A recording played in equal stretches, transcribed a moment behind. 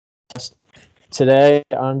Today,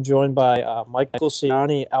 I'm joined by Michael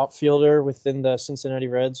Ciani, outfielder within the Cincinnati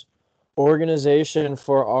Reds organization,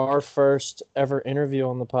 for our first ever interview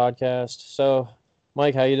on the podcast. So,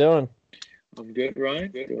 Mike, how you doing? I'm good,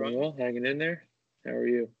 Ryan. Doing well, hanging in there. How are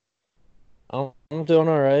you? I'm doing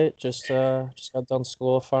all right. Just got done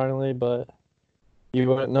school finally, but you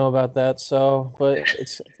wouldn't know about that. But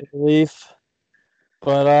it's a relief.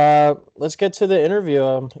 But let's get to the interview.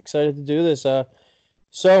 I'm excited to do this.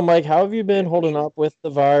 So, Mike, how have you been Yeah, for holding sure. up with the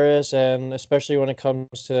virus, and especially when it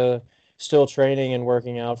comes to still training and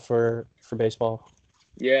working out for baseball?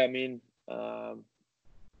 Yeah, um,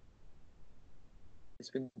 it's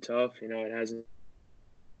been tough. It hasn't.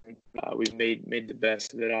 We've made the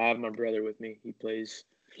best of it. I have my brother with me. He plays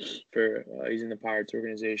for. He's in the Pirates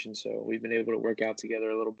organization, so we've been able to work out together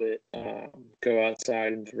a little bit. Go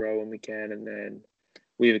outside and throw when we can, and then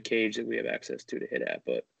we have a cage that we have access to hit at.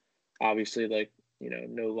 But obviously,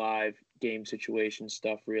 no live game situation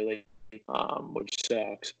stuff really, which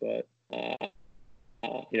sucks. But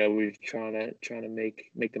we're trying to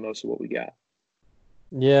make the most of what we got.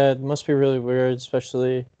 Yeah, it must be really weird,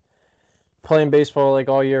 especially playing baseball like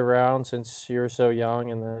all year round since you were so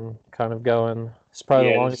young, and then kind of going. It's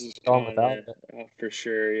probably the Yeah, this longest is you've gone kind without of it. for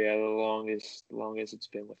sure. Yeah, the longest it's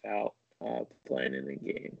been without playing in the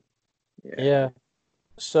game. Yeah. Yeah.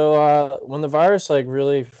 So when the virus like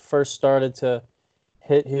really first started to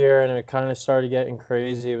hit here and it kind of started getting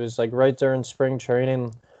crazy, it was like right during spring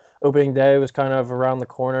training. Opening day was kind of around the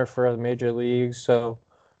corner for the major leagues. So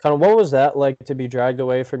kind of what was that like to be dragged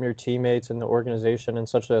away from your teammates and the organization in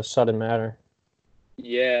such a sudden manner?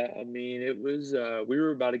 Yeah, it was we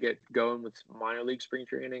were about to get going with minor league spring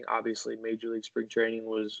training. Obviously, major league spring training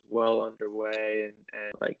was well underway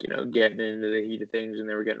and getting into the heat of things and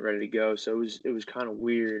they were getting ready to go. So it was kind of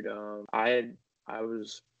weird. I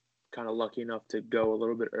was kind of lucky enough to go a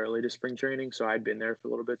little bit early to spring training, so I'd been there for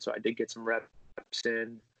a little bit, so I did get some reps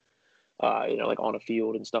in, like on a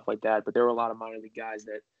field and stuff like that. But there were a lot of minor league guys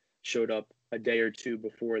that showed up a day or two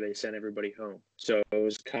before they sent everybody home. So it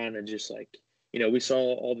was kind of just like, we saw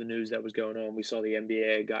all the news that was going on. We saw the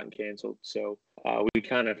NBA had gotten canceled. So we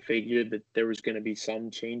kind of figured that there was going to be some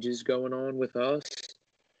changes going on with us.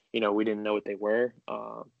 We didn't know what they were.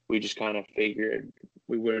 We just kind of figured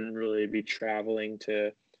we wouldn't really be traveling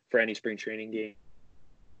for any spring training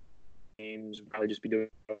games. Probably just be doing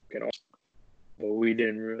it all. But we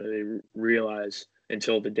didn't really realize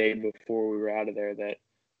until the day before we were out of there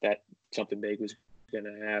that something big was going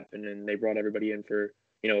to happen, and they brought everybody in for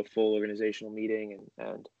a full organizational meeting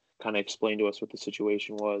and kind of explained to us what the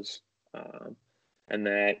situation was, and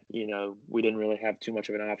that we didn't really have too much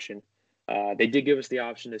of an option. They did give us the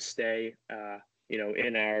option to stay,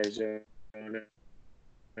 in Arizona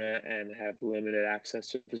and have limited access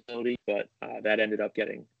to the facility, but that ended up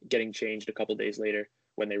getting changed a couple days later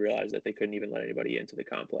when they realized that they couldn't even let anybody into the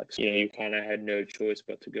complex. You kind of had no choice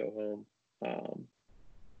but to go home.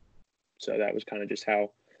 So that was kind of just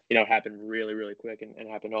how it happened really, really quick and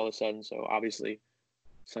happened all of a sudden. So obviously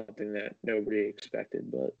something that nobody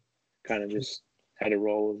expected, but kind of just had to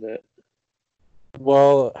roll with it.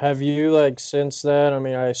 Well, have you like since then? I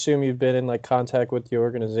mean, I assume you've been in like contact with the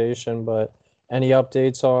organization, but any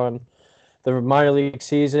updates on the minor league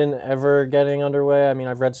season ever getting underway? I mean,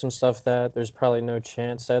 I've read some stuff that there's probably no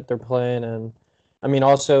chance that they're playing, and I mean,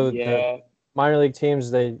 also the Yeah, minor league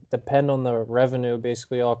teams, they depend on the revenue.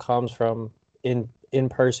 Basically, all comes from in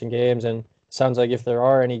person games, and it sounds like if there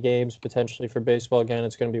are any games potentially for baseball again,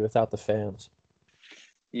 it's going to be without the fans.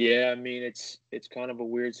 yeah. It's kind of a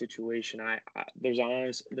weird situation. There's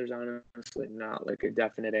honestly not like a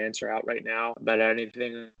definite answer out right now about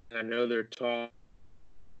anything. I know they're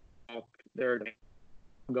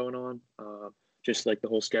going on, just like the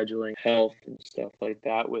whole scheduling, health, and stuff like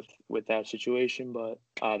that with that situation. But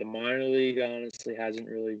the minor league honestly hasn't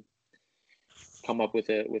really come up with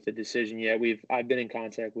a decision yet. I've been in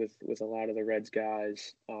contact with a lot of the Reds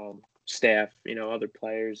guys, staff, other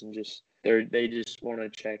players, and they just want to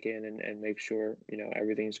check in and make sure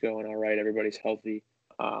everything's going all right, everybody's healthy,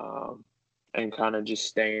 and kind of just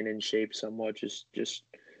staying in shape somewhat, just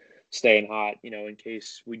staying hot, in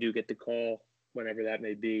case we do get the call, whenever that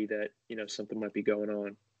may be, that something might be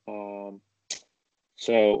going on.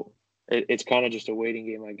 So it's kind of just a waiting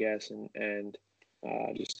game, I guess, and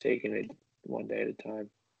just taking it one day at a time.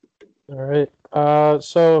 All right.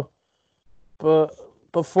 But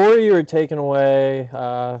before you were taken away,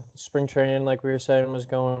 spring training, like we were saying, was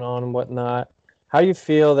going on and whatnot. How you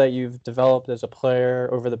feel that you've developed as a player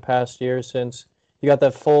over the past year since you got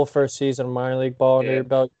that full first season of minor league ball under Yeah, your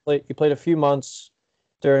belt? You played a few months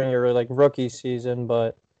during your like rookie season,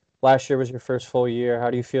 but last year was your first full year. How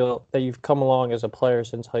do you feel that you've come along as a player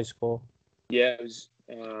since high school? Yeah, it was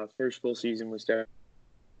first full season was definitely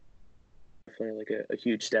like a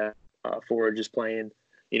huge step forward. Just playing,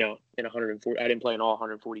 in 140. I didn't play in all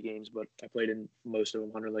 140 games, but I played in most of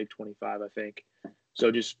them, 125, I think. So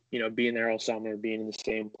just being there all summer, being in the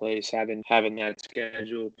same place, having that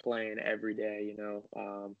schedule, playing every day,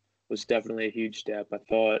 was definitely a huge step. I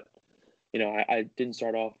thought, I didn't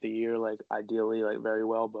start off the year like ideally like very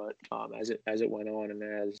well, but as it went on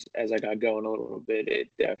and as I got going a little bit, it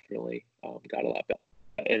definitely got a lot better.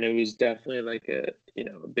 And it was definitely like a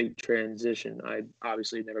big transition. I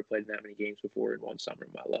obviously never played in that many games before in one summer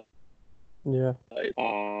in my life. Yeah.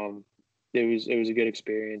 It was a good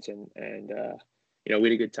experience, and we had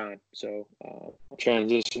a good time. So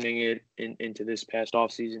transitioning it into this past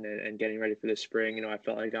off season and getting ready for this spring, I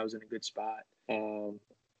felt like I was in a good spot,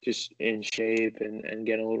 just in shape and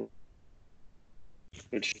getting a little.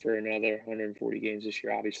 Which for another 140 games this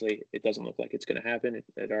year, obviously it doesn't look like it's going to happen.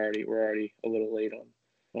 We're already a little late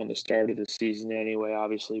on the start of the season anyway,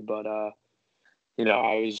 obviously. But I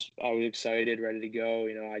was excited, ready to go.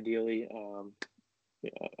 Ideally,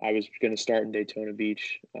 I was going to start in Daytona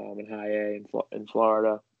Beach in High A in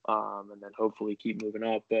Florida, and then hopefully keep moving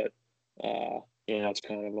up. But it's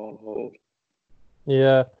kind of on hold.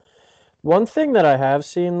 Yeah. One thing that I have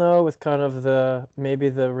seen though with kind of maybe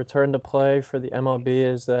the return to play for the MLB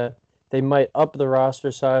is that they might up the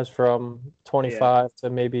roster size from Yeah. 25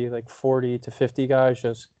 to maybe like 40 to 50 guys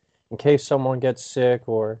just in case someone gets sick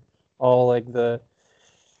or all like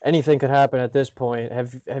anything could happen at this point.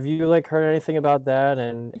 Have you like heard anything about that?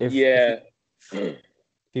 And Yeah. if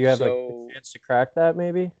you have like a So chance to crack that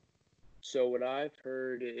maybe? So what I've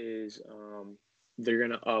heard is they're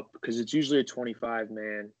gonna up because it's usually a 25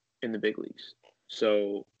 man in the big leagues.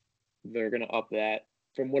 So they're gonna up that.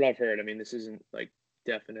 From what I've heard, I mean this isn't like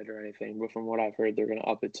definite or anything, but from what I've heard, they're gonna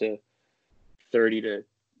up it to 30 to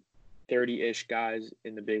 30-ish guys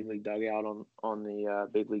in the big league dugout on the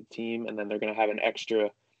big league team, and then they're gonna have an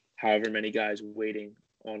extra however many guys waiting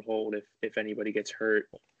on hold if anybody gets hurt,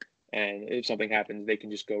 and if something happens, they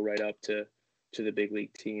can just go right up to the big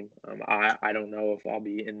league team. I don't know if I'll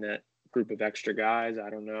be in that group of extra guys.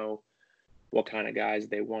 I don't know what kind of guys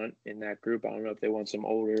they want in that group. I don't know if they want some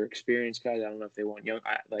older, experienced guys. I don't know if they want young.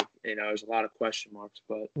 There's a lot of question marks,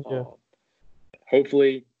 but Yeah.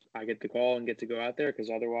 hopefully I get the call and get to go out there because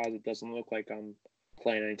otherwise it doesn't look like I'm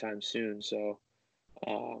playing anytime soon. So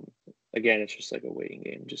again, it's just like a waiting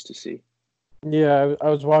game just to see. Yeah, I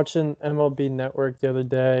was watching MLB Network the other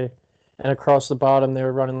day, and across the bottom they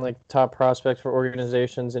were running like top prospects for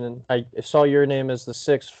organizations, and I saw your name as the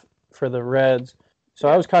sixth for the Reds. So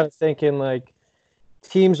I Yeah. was kind of thinking like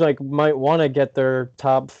teams like might want to get their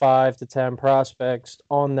top 5 to 10 prospects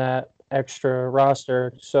on that extra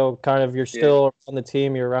roster. So kind of you're Yeah. still on the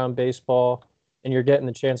team, you're around baseball, and you're getting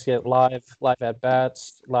the chance to get live at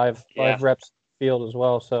bats, Yeah. live reps in the field as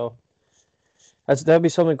well. So that'd be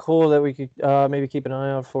something cool that we could maybe keep an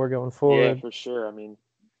eye out for going Yeah, forward. for sure. I mean,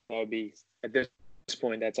 that would be at this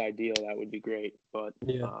point that's ideal. That would be great, but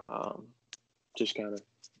Yeah, just kind of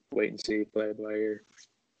wait and see, play by ear.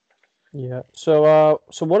 yeah. So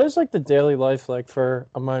what is like the daily life like for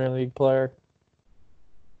a minor league player?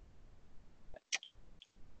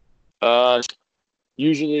 Uh,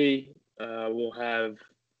 Usually, we'll have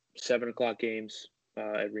 7 o'clock games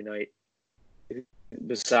every night.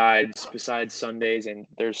 Besides Sundays, and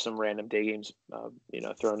there's some random day games,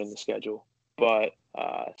 thrown in the schedule. But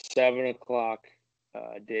 7 o'clock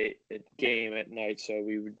day game at night, so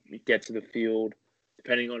we would get to the field,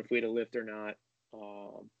 depending on if we had a lift or not.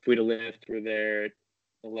 If we had a lift, we're there at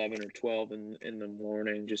 11 or 12 in the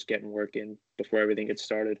morning, just getting work in before everything gets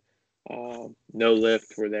started. No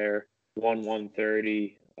lift, we're there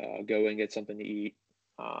 1:30. Go and get something to eat,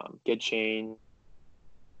 get changed,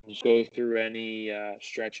 just go through any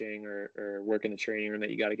stretching or work in the training room that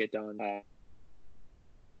you got to get done.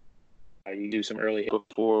 You do some early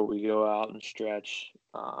before we go out and stretch.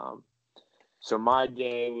 So my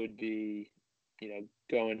day would be,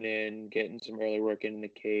 going in, getting some early work in the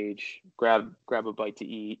cage, grab a bite to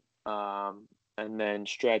eat, and then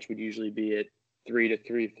stretch would usually be at 3 to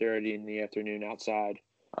 3:30 in the afternoon outside.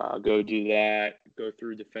 Go do that. Go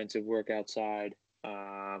through defensive work outside,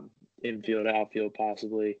 infield, outfield,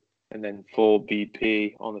 possibly, and then full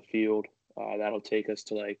BP on the field. That'll take us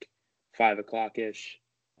to like 5 o'clock ish,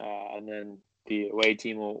 and then the away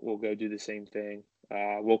team will go do the same thing.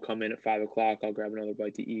 We'll come in at 5 o'clock. I'll grab another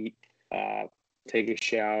bite to eat, take a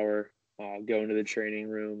shower, go into the training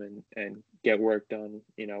room and get work done.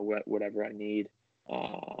 Whatever I need.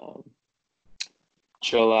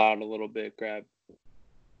 Chill out a little bit, grab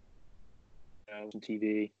some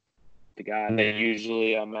TV, the guy. And then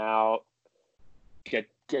usually I'm out, get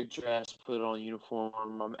dressed, put on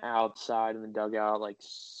uniform. I'm outside in the dugout like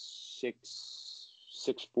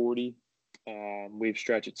 6:40. We've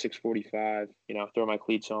stretched at 6:45. Throw my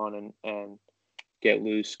cleats on and get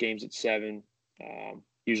loose. Games at 7.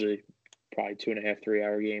 Usually probably 2.5, 3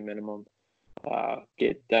 hour game minimum.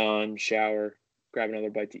 Get done, shower, grab another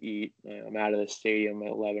bite to eat. I'm out of the stadium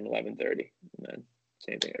at 11:30, and then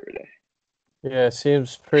same thing every day. Yeah, it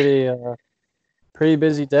seems pretty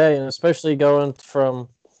busy day, and especially going from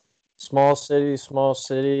small city,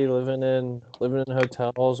 living in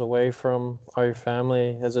hotels away from all your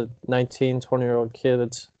family as a 19, 20-year-old kid.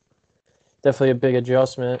 It's definitely a big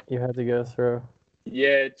adjustment you had to go through.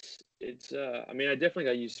 Yeah, it's I mean, I definitely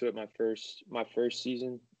got used to it my first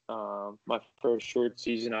season. My first short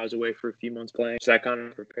season, I was away for a few months playing, so that kind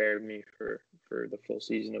of prepared me for the full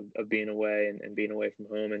season of being away and being away from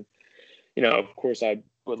home. And of course, I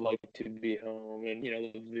would like to be home and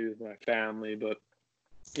be with my family, but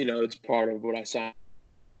it's part of what I signed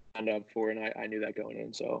up for, and I knew that going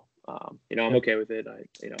in. So I'm okay with it. I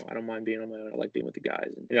don't mind being on my own. I like being with the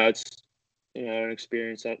guys, and it's an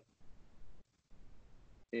experience that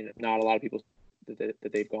not a lot of people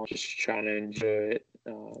that they've gone, just trying to enjoy it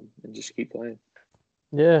and just keep playing.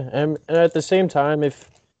 Yeah, and at the same time, if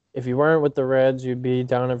you weren't with the Reds, you'd be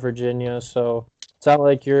down in Virginia. So it's not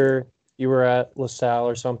like you were at LaSalle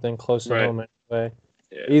or something close to home anyway.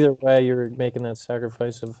 Yeah. Either way, you're making that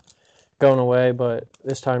sacrifice of going away, but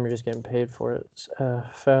this time you're just getting paid for it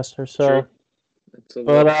faster. So True. It's a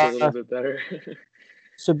little bit better.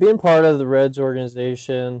 So being part of the Reds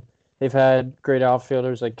organization, they've had great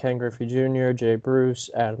outfielders like Ken Griffey Jr., Jay Bruce,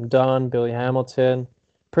 Adam Dunn, Billy Hamilton.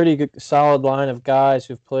 Pretty good, solid line of guys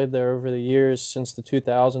who've played there over the years since the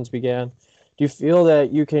 2000s began. Do you feel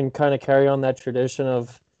that you can kind of carry on that tradition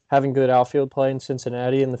of having good outfield play in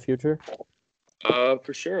Cincinnati in the future?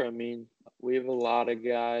 For sure. I mean, we have a lot of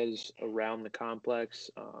guys around the complex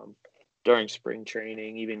during spring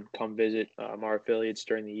training, even come visit our affiliates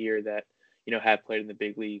during the year that have played in the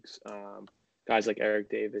big leagues. Guys like Eric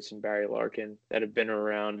Davis and Barry Larkin that have been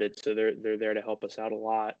around it, so they're there to help us out a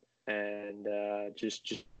lot and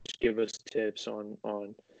just give us tips on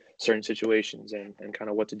certain situations and kind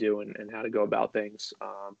of what to do and how to go about things.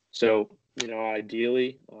 So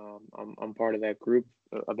ideally, I'm part of that group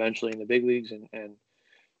eventually in the big leagues and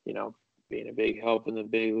being a big help in the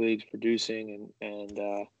big leagues, producing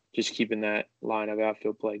and just keeping that line of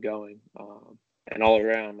outfield play going. And all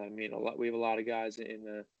around, I mean, we have a lot of guys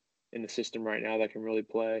in the system right now that can really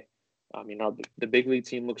play. I mean, the big league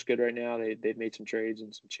team looks good right now. They've made some trades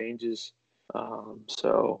and some changes.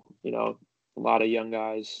 So a lot of young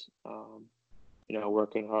guys,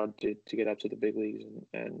 working hard to get up to the big leagues,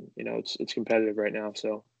 and it's competitive right now.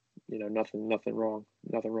 So nothing wrong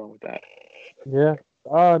with that. Yeah.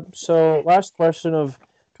 So last question of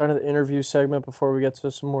kind of the interview segment before we get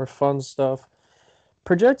to some more fun stuff.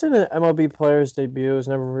 Projecting an MLB player's debut is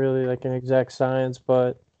never really like an exact science,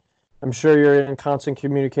 but I'm sure you're in constant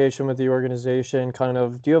communication with the organization. Kind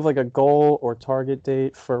of, do you have like a goal or target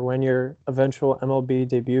date for when your eventual MLB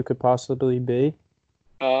debut could possibly be?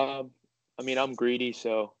 I mean, I'm greedy,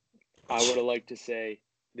 so I would have liked to say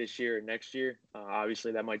this year or next year.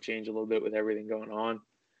 Obviously, that might change a little bit with everything going on.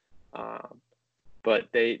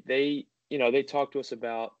 But they talk to us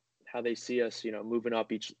about how they see us, moving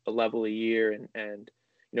up each level a year, and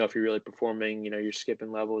if you're really performing, you're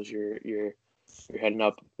skipping levels, you're heading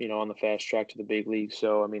up, on the fast track to the big league.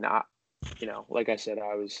 So I mean, like I said,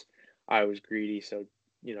 I was greedy. So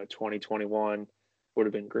 2021 would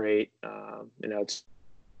have been great. It's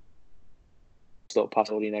still a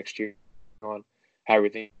possibility next year on how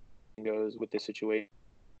everything goes with the situation.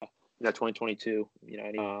 2022,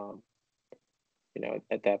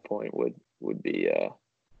 at that point would be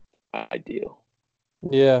ideal.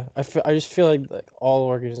 Yeah, I just feel like all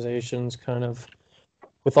organizations kind of,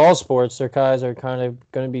 with all sports, their guys are kind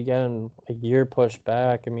of going to be getting a year pushed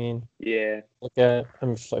back. I mean, yeah, look at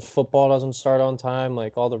like football doesn't start on time.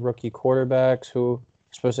 Like all the rookie quarterbacks who are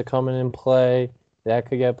supposed to come in and play, that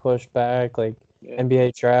could get pushed back. Like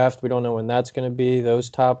NBA draft, we don't know when that's going to be. Those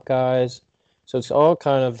top guys, so it's all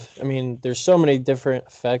kind of. I mean, there's so many different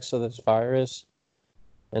effects of this virus,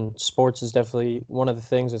 and sports is definitely one of the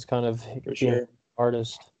things that's kind of for sure.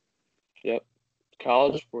 Hardest. Yep.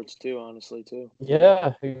 College sports too, honestly, too.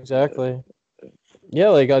 Yeah, exactly. Yeah,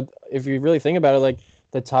 like if you really think about it, like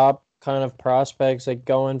the top kind of prospects like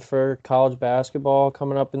going for college basketball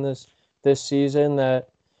coming up in this season, that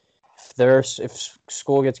if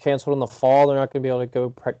school gets canceled in the fall, they're not going to be able to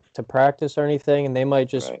go to practice or anything, and they might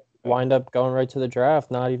just wind up going right to the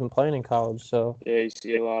draft, not even playing in college. So Yeah, you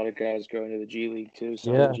see a lot of guys going to the G League too, yeah,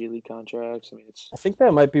 signing G League contracts. I mean, I think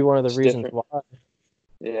that might be one of the it's reasons different. why,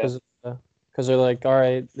 Yeah, because they're like, all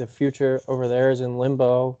right, the future over there is in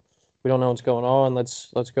limbo. We don't know what's going on.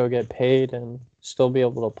 Let's go get paid and still be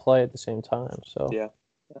able to play at the same time. So yeah.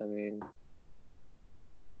 I mean,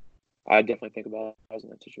 I definitely think about it. I was in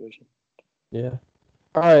that situation. yeah.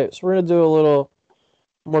 All right, so we're gonna do a little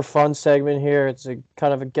more fun segment here. It's a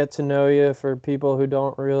kind of a get to know you for people who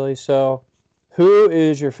don't really. So, who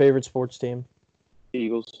is your favorite sports team?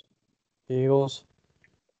 Eagles, Eagles.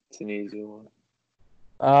 it's an easy one.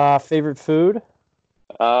 Favorite food?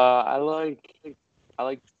 I like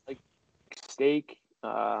steak.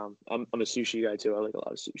 I'm a sushi guy too. I like a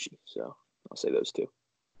lot of sushi, so I'll say those two.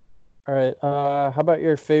 All right. How about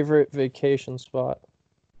your favorite vacation spot?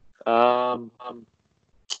 Um,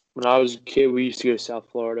 when I was a kid, we used to go to South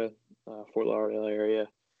Florida, Fort Lauderdale area,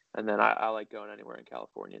 and then I like going anywhere in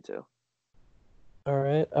California too. All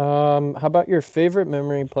right. How about your favorite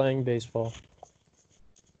memory playing baseball?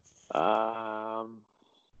 Um,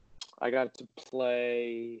 I got to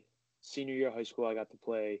play senior year of high school. I got to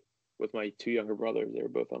play with my two younger brothers. They were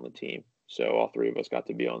both on the team, so all three of us got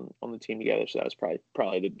to be on the team together. So that was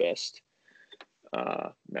probably the best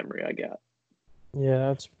memory I got. Yeah,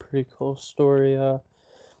 that's a pretty cool story.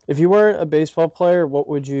 If you weren't a baseball player, what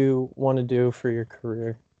would you want to do for your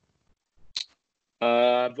career?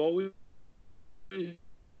 I've always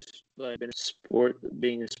like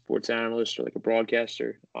being a sports analyst or like a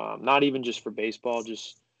broadcaster. Not even just for baseball,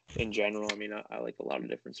 just in general. I mean, I like a lot of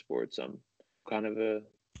different sports. I'm kind of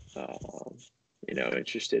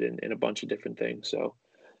interested in a bunch of different things. So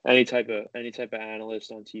any type of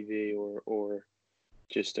analyst on TV or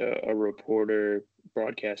just a reporter,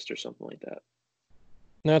 broadcaster, something like that.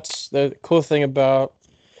 That's the cool thing about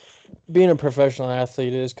being a professional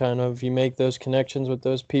athlete is kind of you make those connections with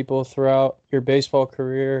those people throughout your baseball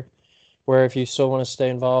career. Where if you still want to stay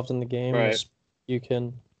involved in the game, Right. you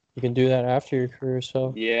can do that after your career.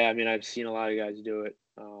 So Yeah, I mean, I've seen a lot of guys do it.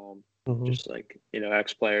 mhm. Just like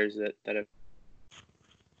ex players that have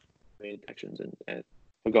made connections and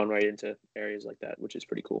have gone right into areas like that, which is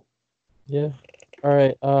pretty cool. Yeah. All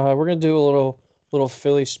right. We're gonna do a little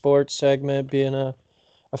Philly sports segment. Being a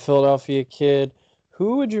Philadelphia kid,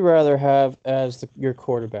 who would you rather have as your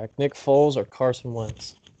quarterback, Nick Foles or Carson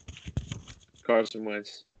Wentz? Carson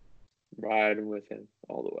Wentz, riding with him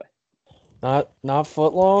all the way. Not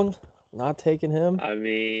foot long, not taking him. I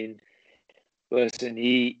mean, listen,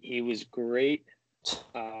 he was great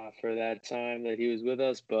for that time that he was with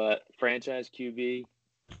us, but franchise QB,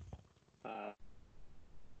 uh,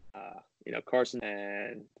 Carson,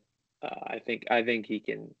 and I think he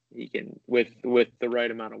can with the right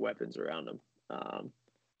amount of weapons around him,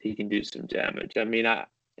 he can do some damage. I mean,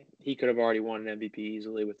 he could have already won an MVP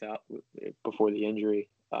easily before the injury.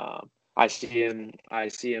 I see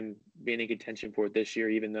him being in contention for it this year,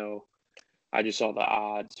 even though I just saw the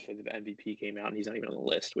odds for the MVP came out and he's not even on the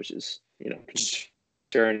list, which is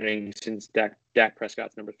concerning since Dak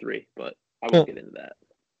Prescott's number 3. But I won't get into that.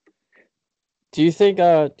 Do you think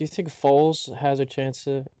Foles has a chance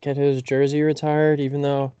to get his jersey retired? Even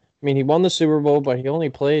though, I mean, he won the Super Bowl, but he only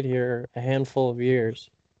played here a handful of years.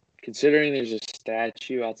 Considering there's a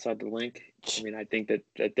statue outside the link, I mean, I think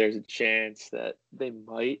that there's a chance that they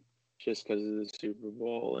might, just because of the Super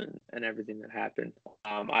Bowl and everything that happened.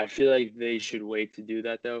 I feel like they should wait to do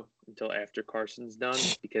that, though, until after Carson's done,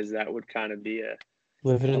 because that would kind of be a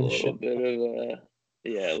little bit of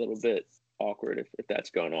a little bit awkward if that's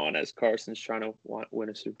going on as Carson's trying to win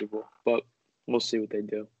a Super Bowl. But we'll see what they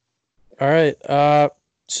do. All right.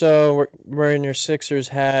 So we're wearing your Sixers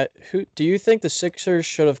hat. Who do you think the Sixers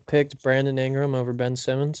should have picked Brandon Ingram over Ben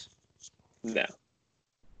Simmons? No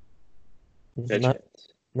Not chance.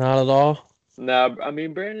 not at all. No, I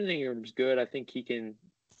mean Brandon Ingram's good. I think he can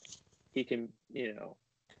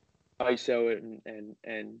ISO it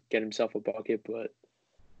and get himself a bucket. But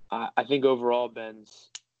I think overall Ben's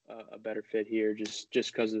a better fit here just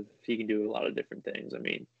because of he can do a lot of different things. I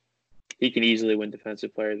mean, he can easily win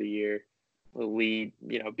Defensive Player of the Year, lead,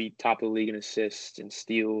 be top of the league in assists and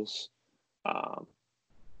steals.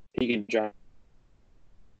 He can drive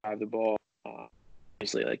the ball.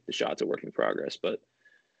 Obviously, like the shot's a work in progress, but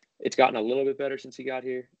it's gotten a little bit better since he got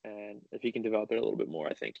here. And if he can develop it a little bit more,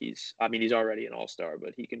 I think he's already an all-star,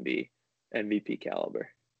 but he can be MVP caliber.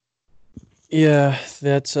 Yeah,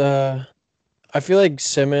 that's I feel like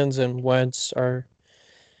Simmons and Wentz are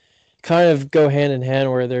kind of go hand in hand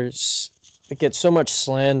where it gets so much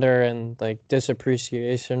slander and like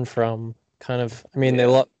disappreciation from kind of, I mean,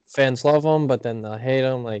 Yeah. fans love them, but then they'll hate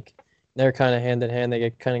them. Like they're kind of hand in hand. They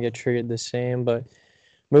get treated the same. But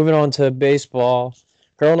moving on to baseball,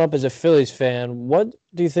 growing up as a Phillies fan, what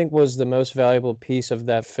do you think was the most valuable piece of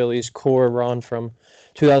that Phillies core run from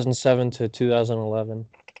 2007 to 2011?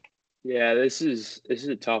 Yeah, this is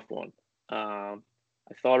a tough one. I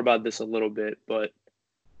thought about this a little bit, but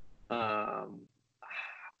um,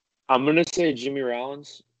 I'm gonna say Jimmy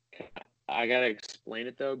Rollins. I gotta explain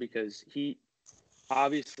it though because he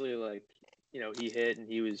obviously he hit and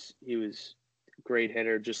he was a great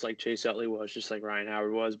hitter just like Chase Utley was, just like Ryan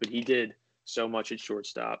Howard was, but he did so much at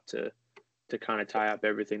shortstop to kind of tie up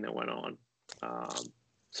everything that went on. Um,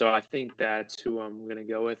 so I think that's who I'm gonna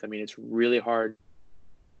go with. I mean, it's really hard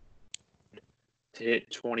to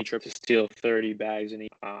hit 20 trips to steal 30 bags, and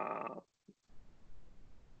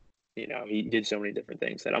he did so many different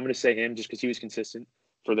things that I'm going to say him just because he was consistent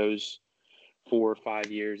for those 4 or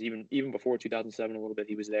 5 years, even before 2007 a little bit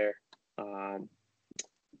he was there. Um,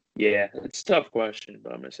 yeah, it's a tough question,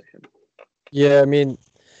 but I'm going to say him. Yeah, I mean,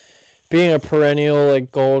 being a perennial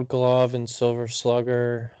like Gold Glove and Silver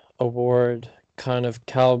Slugger award kind of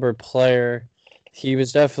caliber player, he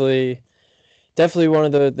was definitely one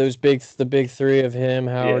of the big three of him,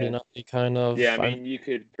 Howard, Yeah, and Utley kind yeah. I of. mean, you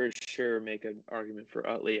could for sure make an argument for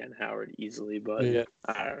Utley and Howard easily, but Yeah,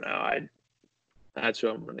 I don't know. That's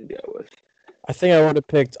what I'm going to go with. I think I would have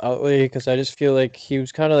picked Utley because I just feel like he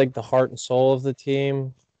was kind of like the heart and soul of the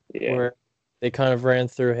team, Yeah, where they kind of ran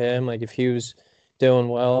through him. Like if he was doing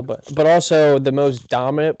well, but also the most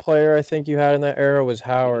dominant player I think you had in that era was it was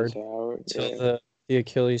Howard Howard. until Yeah, the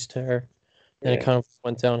Achilles tear. Then it yeah. kind of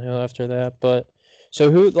went downhill after that. But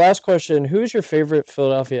so who? Last question: who's your favorite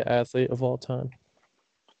Philadelphia athlete of all time?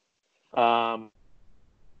 Um,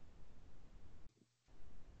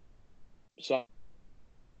 so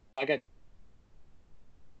I got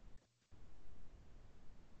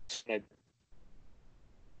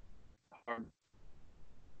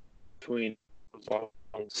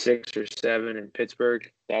 6 or 7 in Pittsburgh.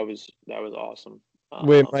 That was awesome.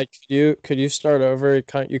 Wait, Um, Mike, could you start over? You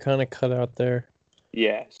kind of cut out there.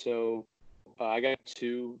 yeah, so I got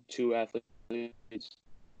two athletes.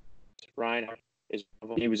 Ryan is one of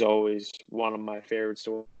them. He was always one of my favorites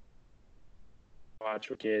to watch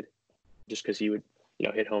for a kid, just because he would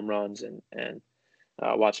hit home runs and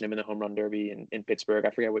watching him in the home run derby in Pittsburgh. I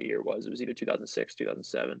forget what year it was. It was either 2006,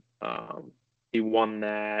 2007. He won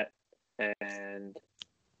that, and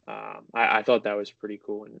I thought that was pretty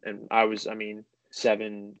cool. And I mean,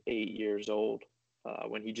 7, 8 years old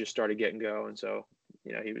when he just started getting going. So,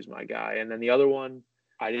 he was my guy. And then the other one,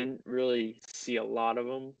 I didn't really see a lot of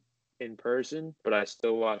him in person, but I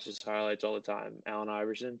still watch his highlights all the time. Allen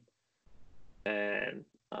Iverson. And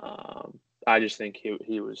I just think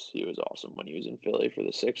he was awesome when he was in Philly for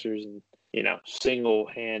the Sixers and, single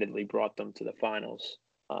handedly brought them to the finals.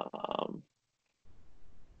 Um,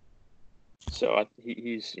 so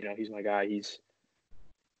he's my guy. He's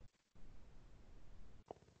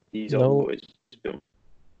No, always been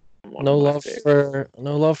one of my favorites.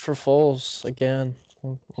 no love for Foles again.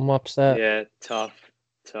 I'm upset. Yeah, tough.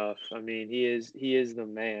 I mean, he is the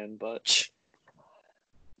man, but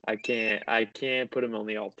I can't put him on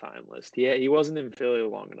the all time list. He wasn't in Philly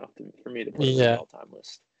long enough for me to put him in the Yeah. all time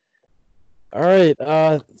list. All right.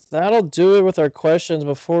 That'll do it with our questions.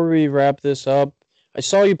 Before we wrap this up, I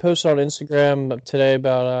saw you posted on Instagram today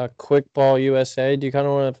about Quick Ball USA. Do you kind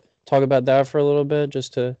of want to talk about that for a little bit,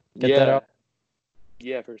 just to get that Yeah, out?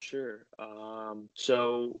 yeah, for sure.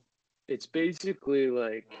 So it's basically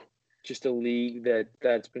like just a league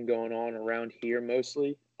that's been going on around here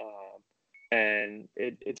mostly, and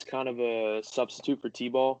it's kind of a substitute for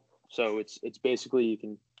t-ball. So it's basically you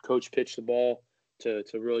can coach pitch the ball to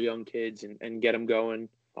real young kids and get them going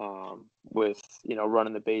with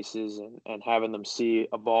running the bases and having them see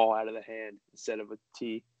a ball out of the hand instead of a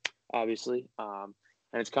tee, obviously.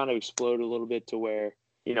 And it's kind of exploded a little bit to where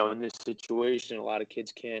in this situation, a lot of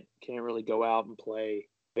kids can't really go out and play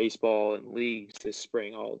baseball in leagues this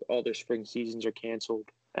spring. All their spring seasons are canceled,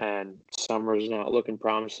 and summer is not looking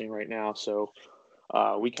promising right now. So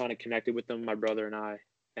we kind of connected with them, my brother and I,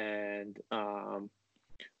 and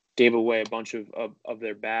gave away a bunch of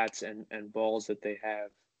their bats and balls that they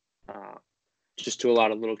have, just to a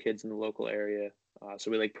lot of little kids in the local area.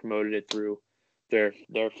 So we promoted it through their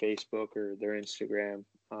Facebook or their Instagram.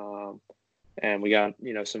 And we got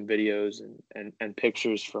some videos and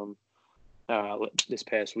pictures from this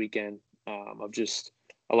past weekend of just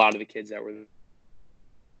a lot of the kids that were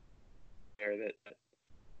there that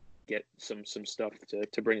get some stuff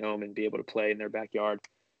to bring home and be able to play in their backyard,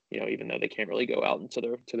 even though they can't really go out into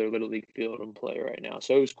their little league field and play right now.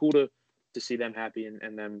 So it was cool to see them happy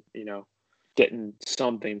and them getting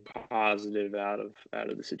something positive out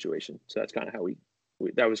of the situation. So that's kind of how we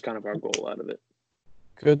that was kind of our goal out of it.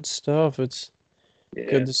 Good stuff. It's Yeah.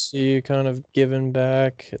 good to see you kind of giving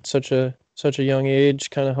back at such a young age,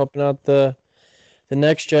 kind of helping out the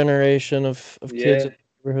next generation of kids in the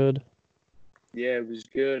neighborhood. Yeah, it was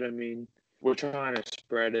good. I mean, we're trying to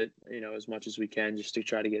spread it, as much as we can, just to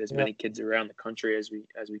try to get as many kids around the country as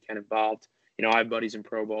we can involved. I have buddies in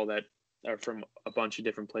pro ball that are from a bunch of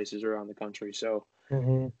different places around the country. So,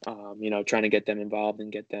 trying to get them involved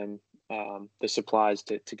and get them the supplies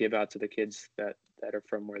to give out to the kids that are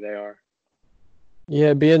from where they are.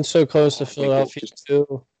 Yeah, being so close to Philadelphia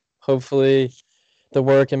too. Hopefully, the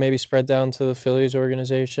work can maybe spread down to the Phillies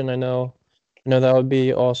organization. I know that would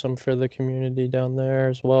be awesome for the community down there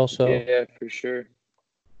as well. So yeah, for sure.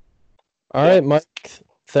 All right, Mike.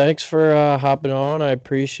 Thanks for hopping on. I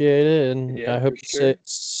appreciate it, and I hope you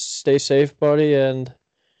stay safe, buddy, and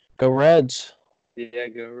go Reds. Yeah,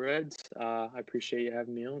 go Reds. I appreciate you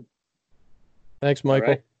having me on. Thanks, Michael.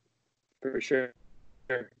 All right. For sure.